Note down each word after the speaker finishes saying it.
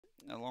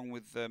along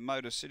with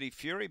Motor City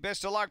Fury.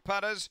 Best of luck,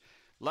 putters.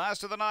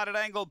 Last of the night at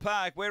Angle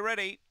Park. We're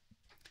ready.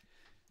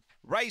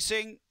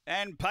 Racing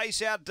and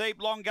pace out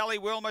deep. Long Gully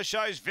Wilma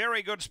shows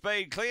very good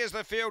speed. Clears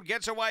the field,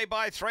 gets away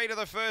by 3 to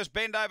the first.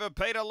 Bend over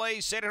Peter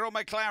Lee, Sentinel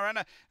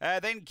McLaren.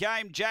 Then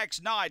came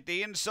Jack's Knight.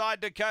 The inside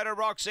Dakota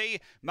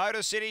Roxy,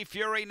 Motor City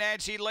Fury,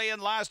 Nancy Lee,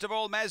 and last of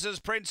all Maz's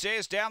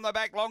Princess. Down the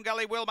back, Long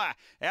Gully Wilma.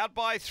 Out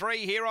by 3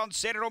 here on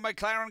Sentinel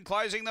McLaren,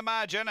 closing the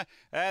margin.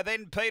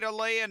 Then Peter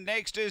Lee, and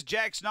next is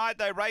Jack's Knight.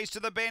 They race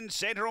to the bend.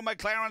 Sentinel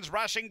McLaren's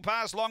rushing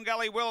past Long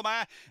Gully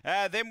Wilma.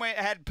 Then we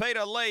had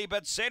Peter Lee,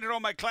 but Sentinel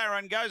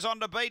McLaren goes on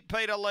to beat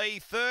Peter Lee.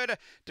 Third,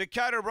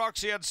 Dakota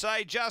Roxy, I'd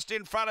say, just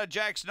in front of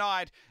Jack's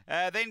Knight.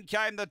 Then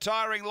came the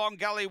tiring Long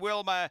Gully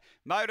Wilma,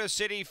 Motor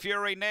City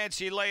Fury,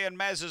 Nancy Lee, and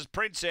Maz's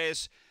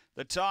Princess.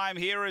 The time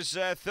here is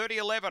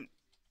 30:11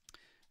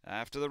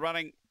 after the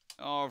running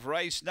of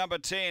race number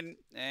 10,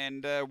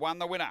 and won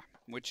the winner,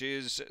 which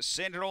is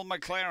Sentinel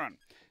McLaren,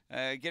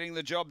 getting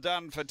the job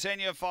done for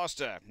Tanya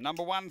Foster.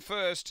 Number 1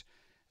 first.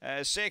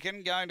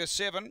 Second, going to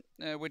 7,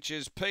 which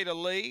is Peter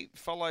Lee,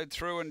 followed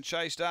through and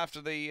chased after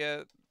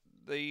the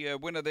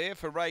winner there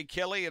for Ray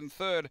Kelly, and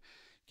third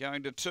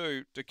going to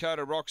 2,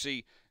 Dakota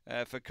Roxy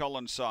for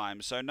Colin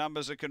Symes. So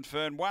numbers are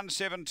confirmed. 1,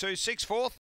 7, 2, 6, 4th.